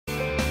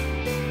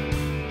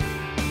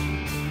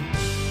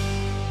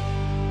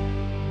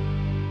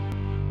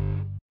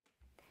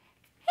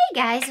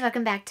Hey guys,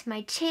 welcome back to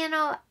my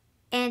channel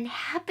and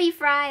happy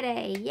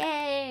Friday,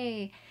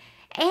 yay!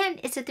 And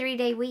it's a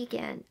 3-day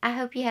weekend. I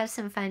hope you have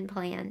some fun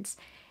plans.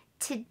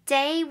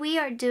 Today we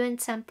are doing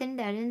something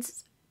that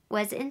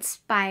was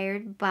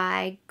inspired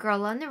by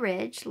Girl on the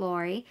Ridge,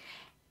 Laurie,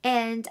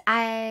 and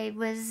I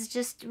was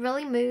just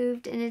really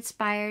moved and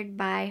inspired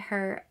by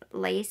her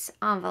lace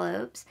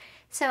envelopes.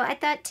 So I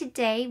thought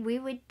today we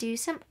would do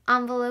some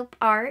envelope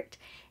art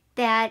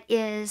that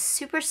is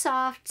super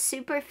soft,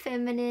 super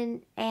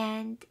feminine,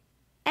 and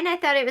I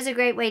thought it was a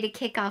great way to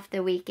kick off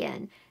the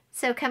weekend.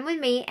 So come with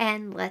me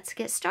and let's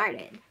get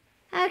started.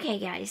 Okay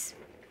guys,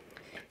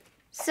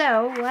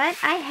 so what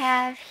I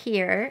have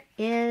here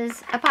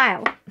is a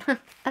pile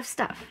of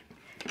stuff.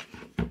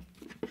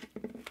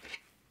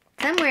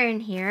 Somewhere in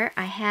here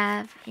I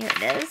have, here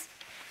it is.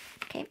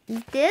 Okay,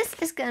 this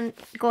is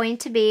going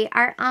to be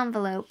our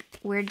envelope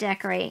we're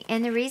decorating.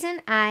 And the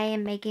reason I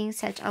am making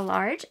such a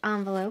large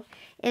envelope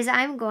is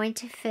I'm going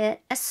to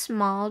fit a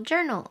small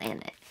journal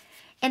in it.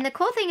 And the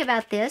cool thing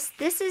about this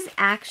is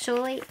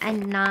actually a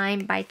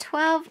 9 by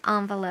 12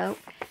 envelope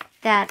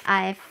that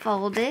I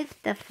folded.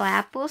 The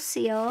flap will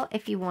seal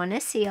if you want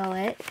to seal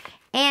it.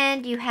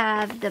 And you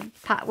have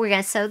we're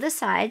going to sew the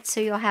sides,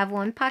 so you'll have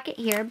one pocket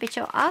here, but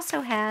you'll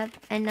also have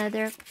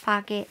another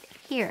pocket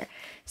here.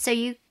 So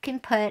you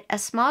can put a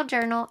small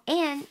journal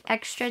and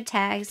extra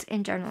tags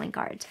and journaling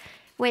cards,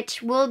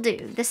 which we'll do.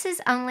 This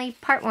is only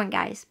part 1,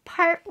 guys.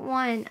 Part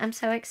 1. I'm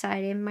so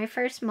excited. My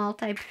first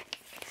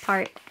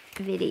multi-part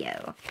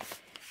video.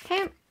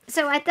 Okay,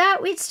 so I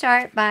thought we'd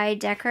start by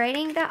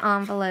decorating the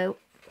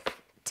envelope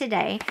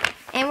today.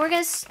 And we're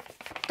going to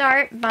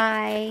start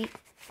by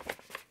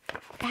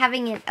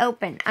having it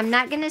open. I'm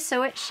not going to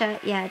sew it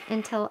shut yet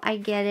until I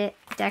get it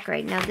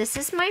decorated. Now this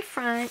is my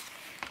front,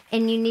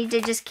 and you need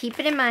to just keep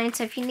it in mind.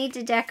 So if you need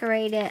to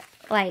decorate it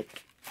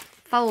like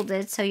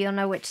folded so you'll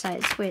know which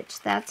side is which,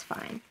 that's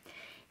fine.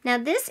 Now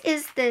this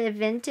is the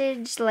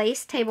vintage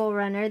lace table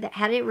runner that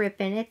had a rip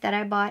in it that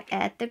I bought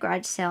at the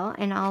garage sale,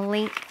 and I'll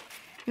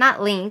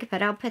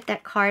but I'll put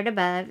that card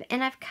above.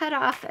 And I've cut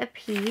off a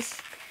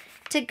piece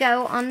to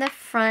go on the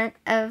front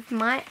of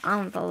my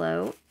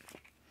envelope.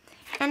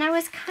 And I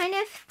was kind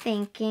of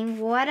thinking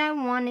what I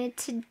wanted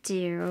to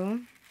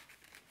do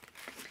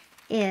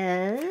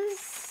is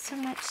so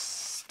much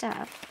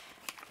stuff.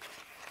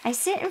 I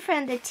sit in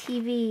front of the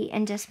TV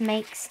and just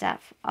make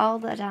stuff all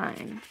the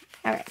time.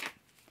 All right.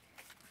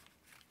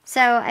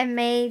 So I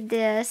made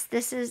this.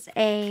 This is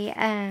a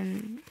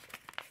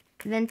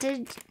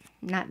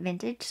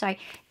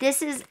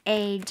This is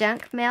a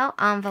junk mail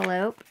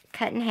envelope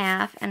cut in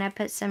half, and I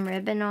put some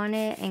ribbon on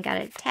it and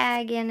got a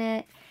tag in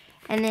it.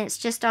 And then it's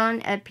just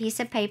on a piece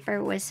of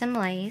paper with some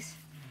lace.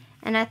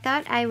 And I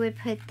thought I would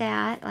put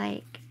that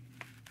like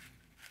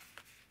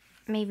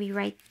maybe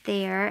right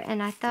there.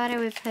 And I thought I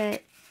would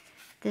put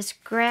this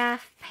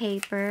graph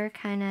paper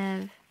kind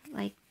of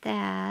like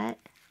that.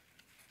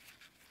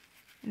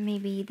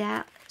 Maybe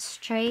that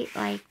straight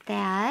like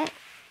that.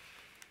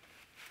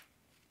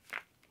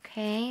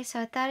 Okay, so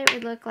I thought it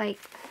would look like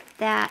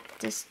that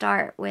to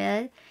start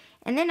with.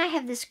 And then I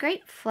have this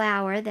great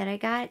flower that I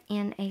got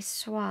in a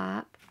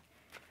swap.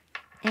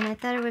 And I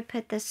thought I would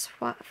put the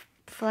swap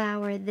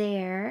flower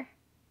there.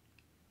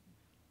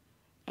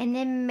 And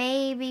then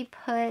maybe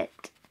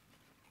put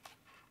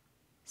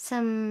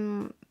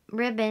some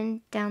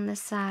ribbon down the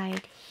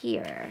side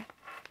here.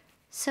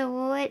 So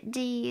what do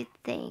you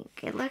think?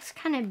 It looks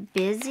kind of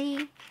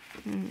busy.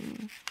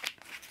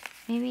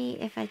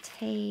 Maybe if I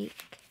take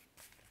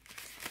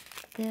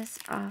this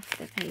off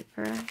the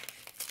paper.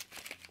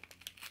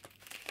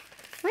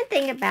 One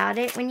thing about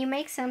it, when you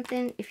make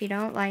something, if you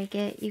don't like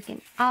it, you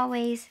can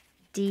always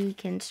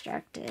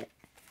deconstruct it.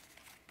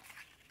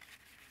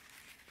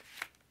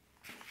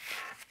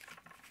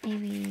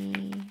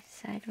 Maybe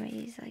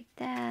sideways like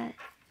that.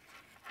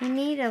 You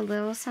need a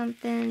little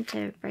something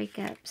to break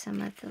up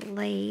some of the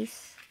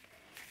lace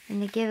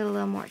and to give it a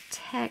little more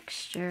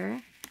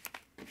texture.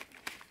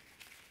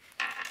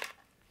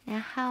 Now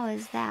how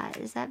is that?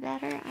 Is that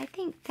better? I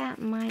think that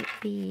might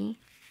be.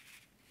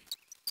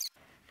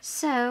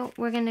 So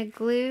we're going to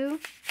glue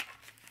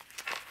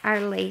our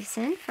lace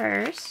in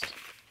first.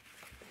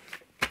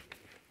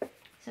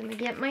 So I'm going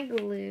to get my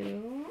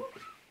glue.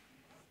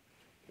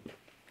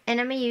 And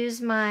I'm going to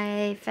use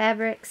my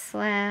fabric /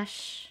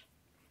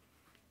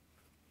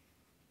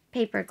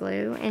 paper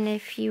glue. And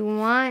if you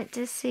want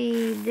to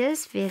see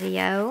this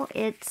video,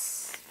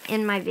 it's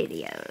in my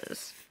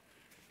videos.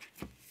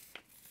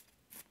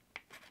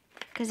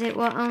 Because it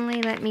will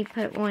only let me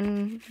put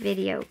one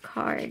video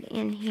card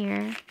in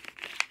here.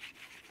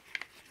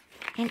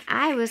 And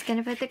I was going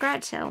to put the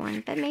garage sale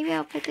one, but maybe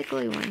I'll put the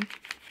glue one.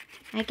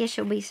 I guess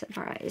you'll be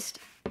surprised.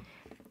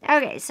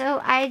 Okay,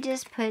 so I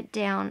just put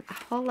down a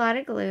whole lot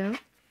of glue.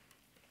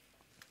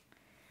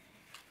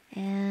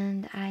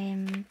 And I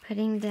am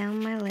putting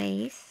down my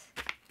lace.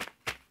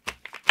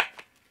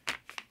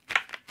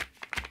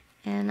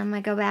 And I'm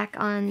going to go back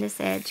on this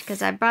edge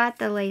because I brought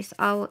the lace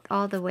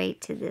all the way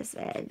to this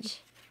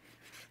edge.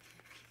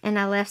 And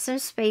I left some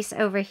space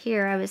over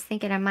here. I was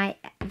thinking I might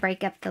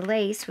break up the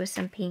lace with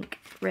some pink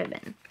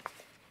ribbon.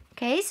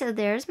 Okay, so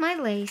there's my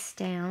lace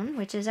down,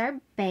 which is our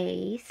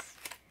base.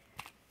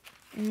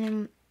 And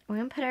then we're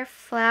going to put our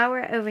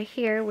flower over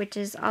here, which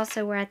is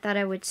also where I thought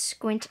I would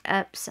squinch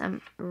up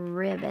some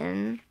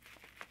ribbon.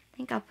 I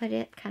think I'll put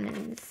it kind of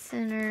in the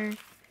center.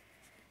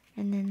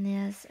 And then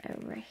this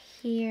over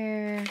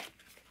here.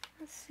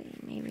 Let's see,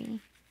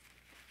 maybe.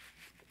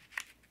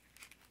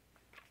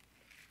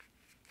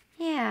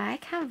 Yeah, I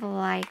kind of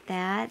like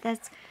that.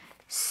 That's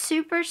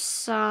super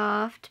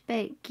soft,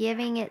 but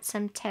giving it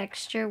some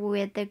texture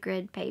with the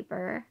grid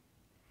paper.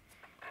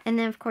 And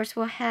then, of course,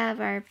 we'll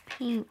have our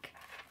pink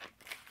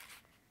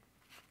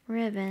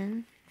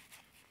ribbon.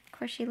 Of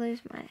course, you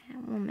lose my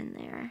woman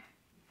there.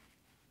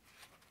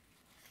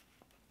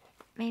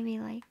 Maybe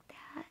like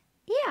that.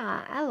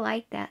 Yeah, I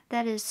like that.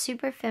 That is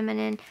super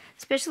feminine,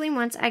 especially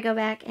once I go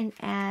back and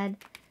add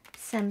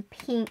some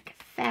pink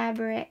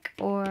fabric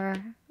or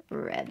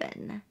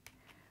ribbon.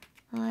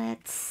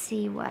 Let's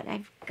see what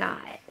I've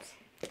got.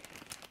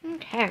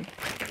 Okay.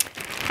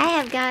 I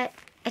have got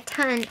a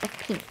ton of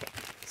pink.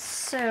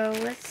 So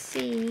let's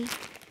see.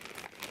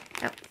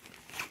 Oh,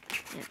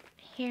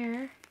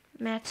 here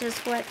matches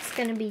what's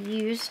going to be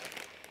used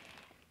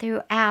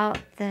throughout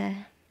the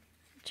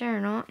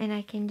journal. And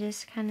I can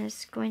just kind of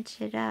squinch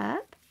it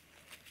up.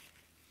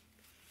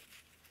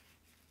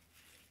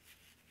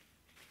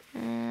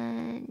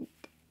 And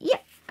yeah,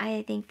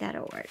 I think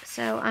that'll work.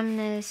 So I'm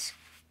going to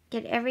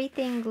get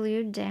everything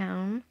glued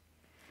down.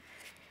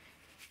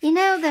 You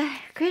know, the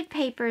grid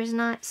paper is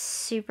not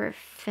super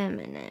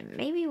feminine.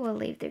 Maybe we'll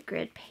leave the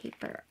grid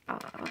paper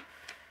off.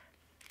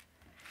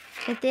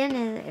 But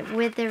then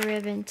with the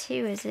ribbon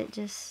too, is it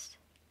just...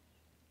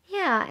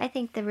 Yeah, I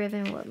think the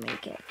ribbon will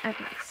make it.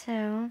 Okay,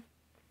 so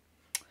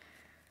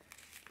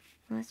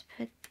let's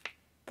put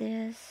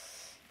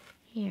this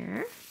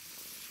here.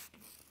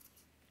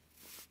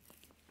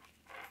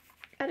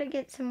 Gotta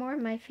get some more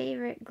of my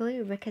favorite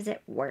glue because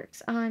it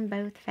works on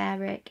both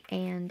fabric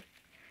and...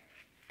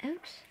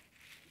 Oops.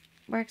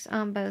 Works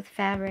on both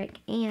fabric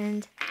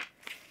and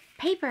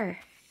paper.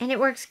 And it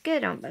works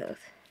good on both.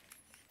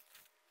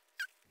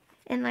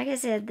 And like I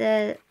said,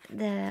 the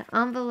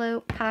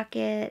envelope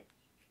pocket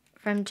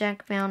from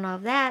junk mail and all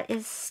that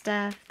is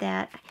stuff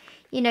that,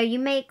 you know, you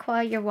make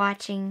while you're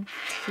watching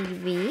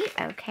TV.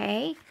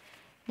 Okay.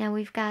 Now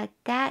we've got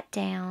that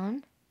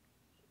down.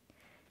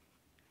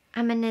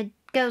 I'm going to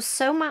go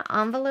sew my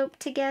envelope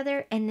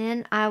together and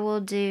then I will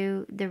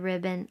do the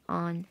ribbon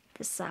on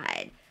the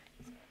side.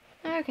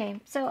 Okay,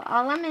 so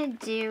all I'm going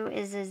to do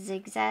is a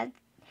zigzag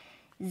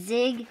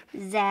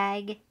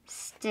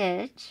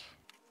stitch.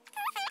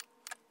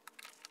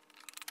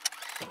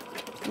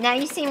 Now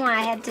you see why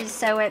I had to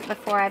sew it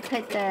before I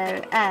put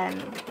the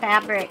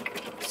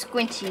fabric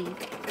squinchy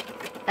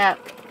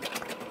up.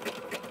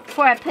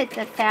 Before I put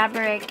the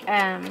fabric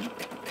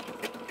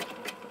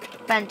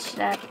bunched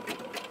up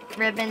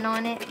ribbon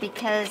on it,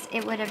 because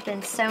it would have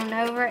been sewn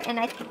over and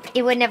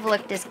it wouldn't have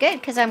looked as good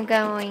because I'm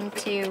going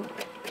to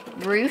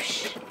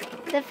ruche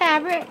the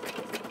fabric.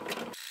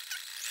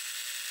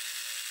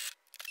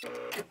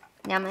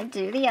 Now I'm going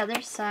to do the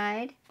other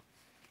side.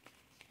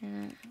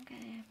 And I'm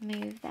going to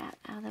move that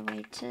out of the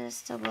way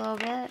just a little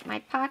bit. My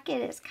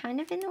pocket is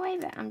kind of in the way,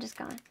 but I'm just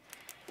going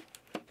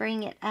to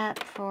bring it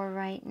up for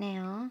right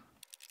now.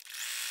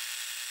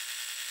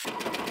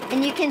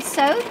 And you can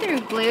sew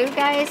through glue,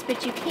 guys,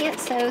 but you can't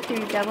sew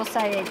through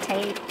double-sided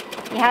tape.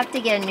 You have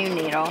to get a new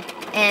needle.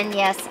 And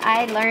yes,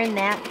 I learned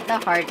that the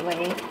hard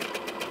way.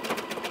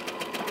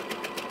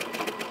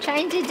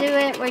 Trying to do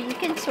it where you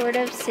can sort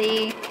of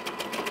see.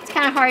 It's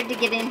kind of hard to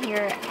get in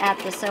here at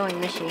the sewing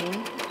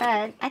machine,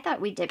 but I thought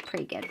we did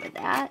pretty good with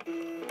that.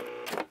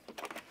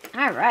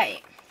 All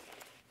right.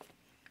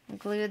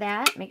 Glue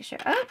that. Make sure.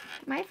 Oh,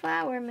 my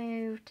flower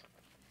moved.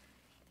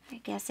 I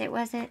guess it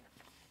wasn't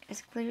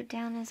as glued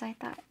down as I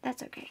thought.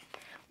 That's okay.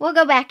 We'll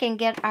go back and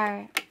get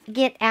our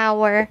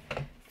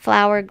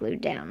flower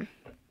glued down.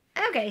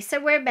 Okay, so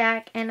we're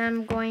back, and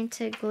I'm going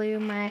to glue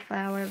my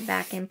flower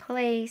back in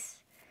place.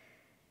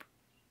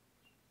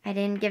 I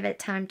didn't give it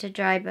time to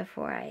dry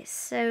before I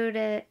sewed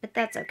it, but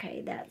that's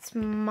okay. That's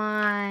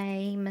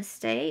my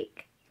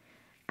mistake.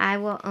 I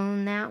will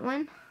own that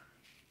one.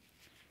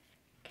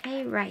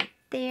 Okay, right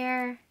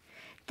there.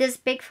 This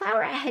big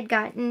flower I had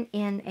gotten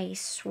in a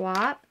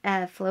swap,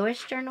 a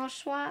Flowist Journal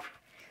swap.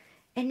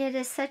 And it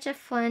is such a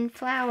fun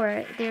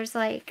flower. There's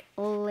like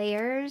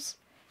layers.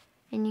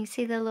 And you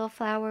see the little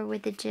flower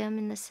with the gem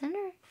in the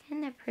center.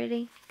 Isn't that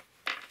pretty?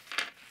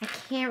 I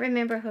can't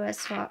remember who I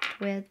swapped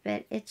with,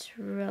 but it's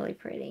really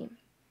pretty.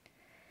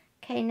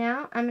 Okay,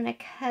 now I'm going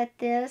to cut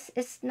this.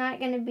 It's not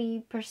going to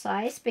be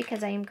precise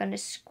because I am going to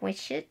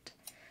squinch it,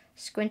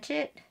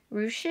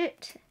 ruche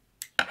it.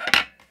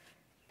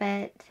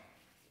 But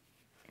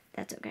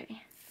that's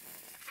okay.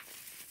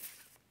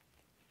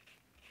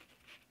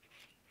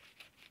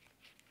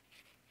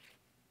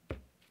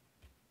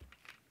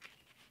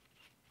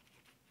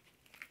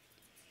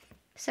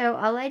 So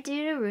all I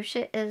do to ruche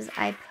it is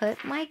I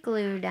put my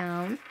glue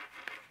down.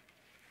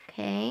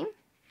 Okay,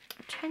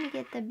 I'm trying to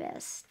get the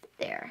best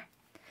there.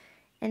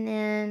 And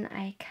then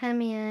I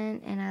come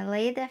in and I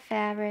lay the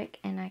fabric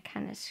and I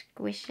kind of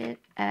squish it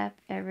up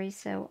every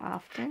so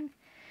often.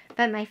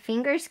 But my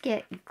fingers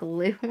get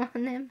glue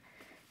on them,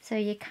 so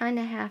you kind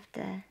of have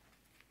to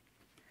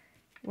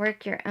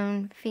work your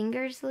own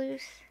fingers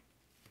loose.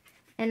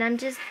 And I'm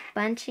just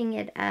bunching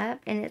it up,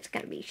 and it's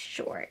going to be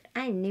short.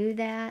 I knew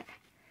that.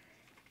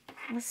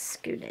 Let's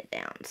scoot it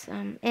down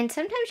some. And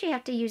sometimes you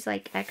have to use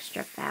like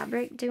extra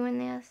fabric doing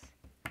this.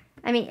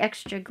 I mean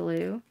extra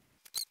glue.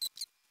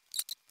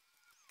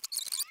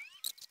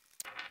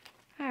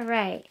 All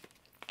right.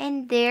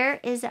 And there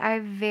is our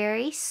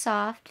very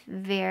soft,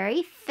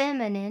 very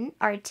feminine,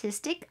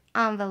 artistic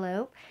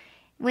envelope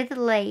with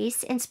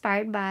lace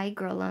inspired by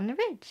Girl on the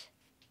Ridge.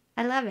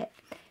 I love it.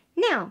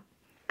 Now,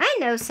 I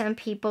know some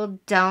people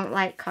don't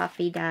like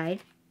coffee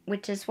dyed,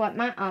 which is what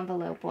my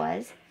envelope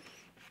was.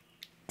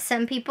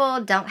 Some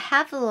people don't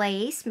have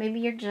lace. Maybe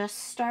you're just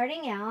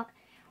starting out,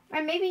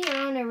 or maybe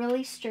you're on a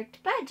really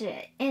strict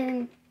budget,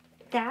 and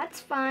that's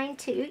fine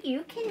too.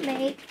 You can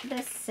make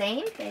the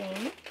same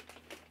thing.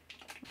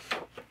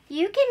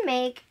 You can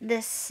make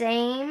the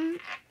same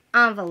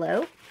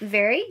envelope,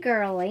 very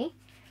girly,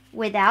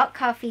 without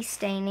coffee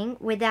staining,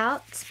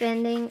 without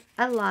spending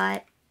a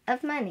lot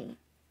of money.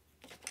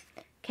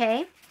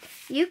 Okay?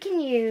 You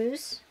can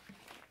use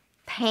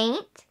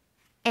paint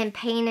and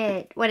paint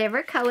it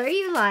whatever color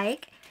you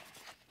like.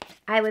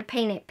 I would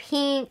paint it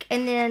pink,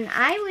 and then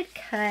I would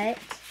cut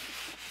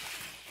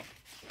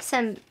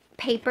some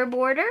paper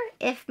border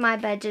if my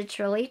budget's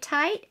really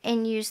tight,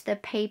 and use the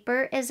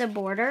paper as a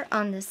border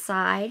on the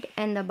side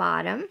and the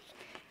bottom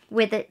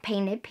with it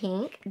painted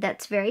pink.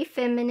 That's very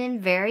feminine,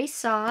 very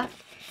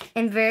soft,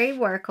 and very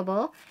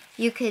workable.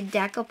 You could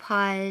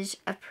decoupage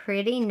a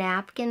pretty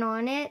napkin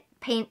on it,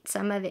 paint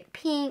some of it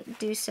pink,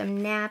 do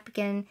some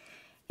napkin,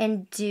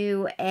 and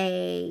do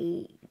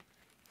a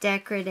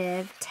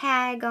decorative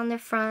tag on the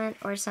front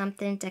or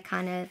something to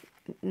kind of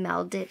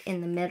meld it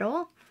in the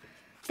middle.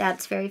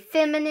 That's very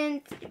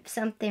feminine,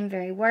 something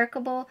very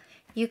workable.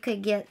 You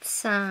could get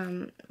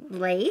some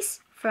lace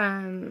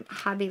from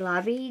Hobby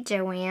Lobby,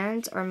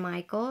 Joann's, or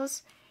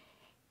Michael's,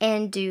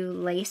 and do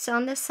lace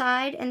on the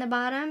side and the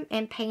bottom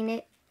and paint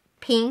it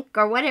pink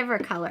or whatever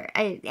color.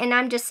 And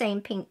I'm just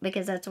saying pink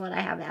because that's what I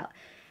have out.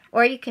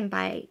 Or you can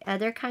buy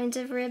other kinds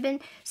of ribbon.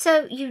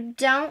 So you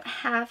don't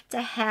have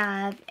to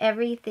have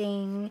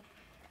everything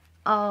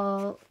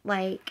all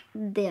like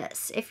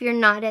this. If you're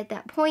not at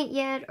that point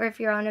yet, or if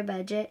you're on a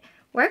budget,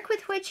 work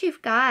with what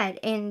you've got.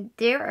 And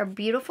there are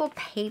beautiful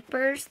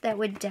papers that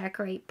would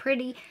decorate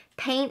pretty.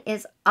 Paint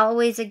is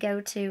always a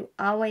go-to.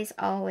 Always,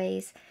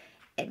 always.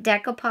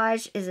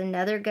 Decoupage is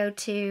another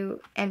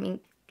go-to. I mean,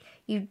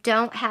 you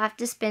don't have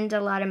to spend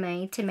a lot of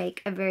money to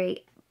make a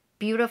very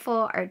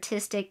beautiful,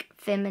 artistic,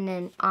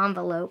 feminine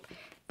envelope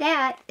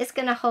that is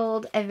going to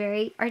hold a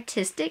very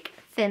artistic,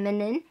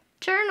 feminine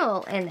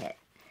journal in it.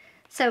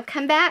 So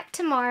come back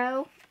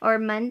tomorrow, or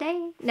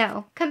Monday?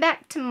 No, come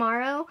back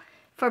tomorrow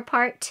for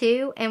part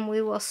 2, and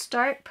we will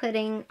start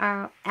putting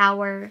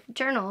our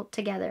journal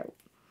together.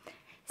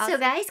 Awesome. So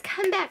guys,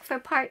 come back for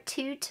part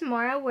 2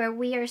 tomorrow, where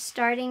we are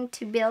starting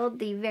to build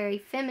the very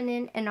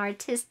feminine and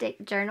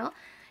artistic journal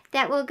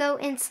that will go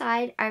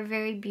inside our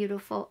very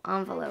beautiful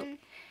envelope.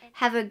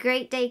 Have a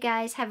great day,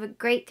 guys. Have a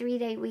great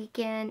 3-day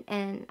weekend,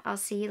 and I'll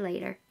see you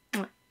later.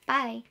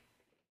 Bye.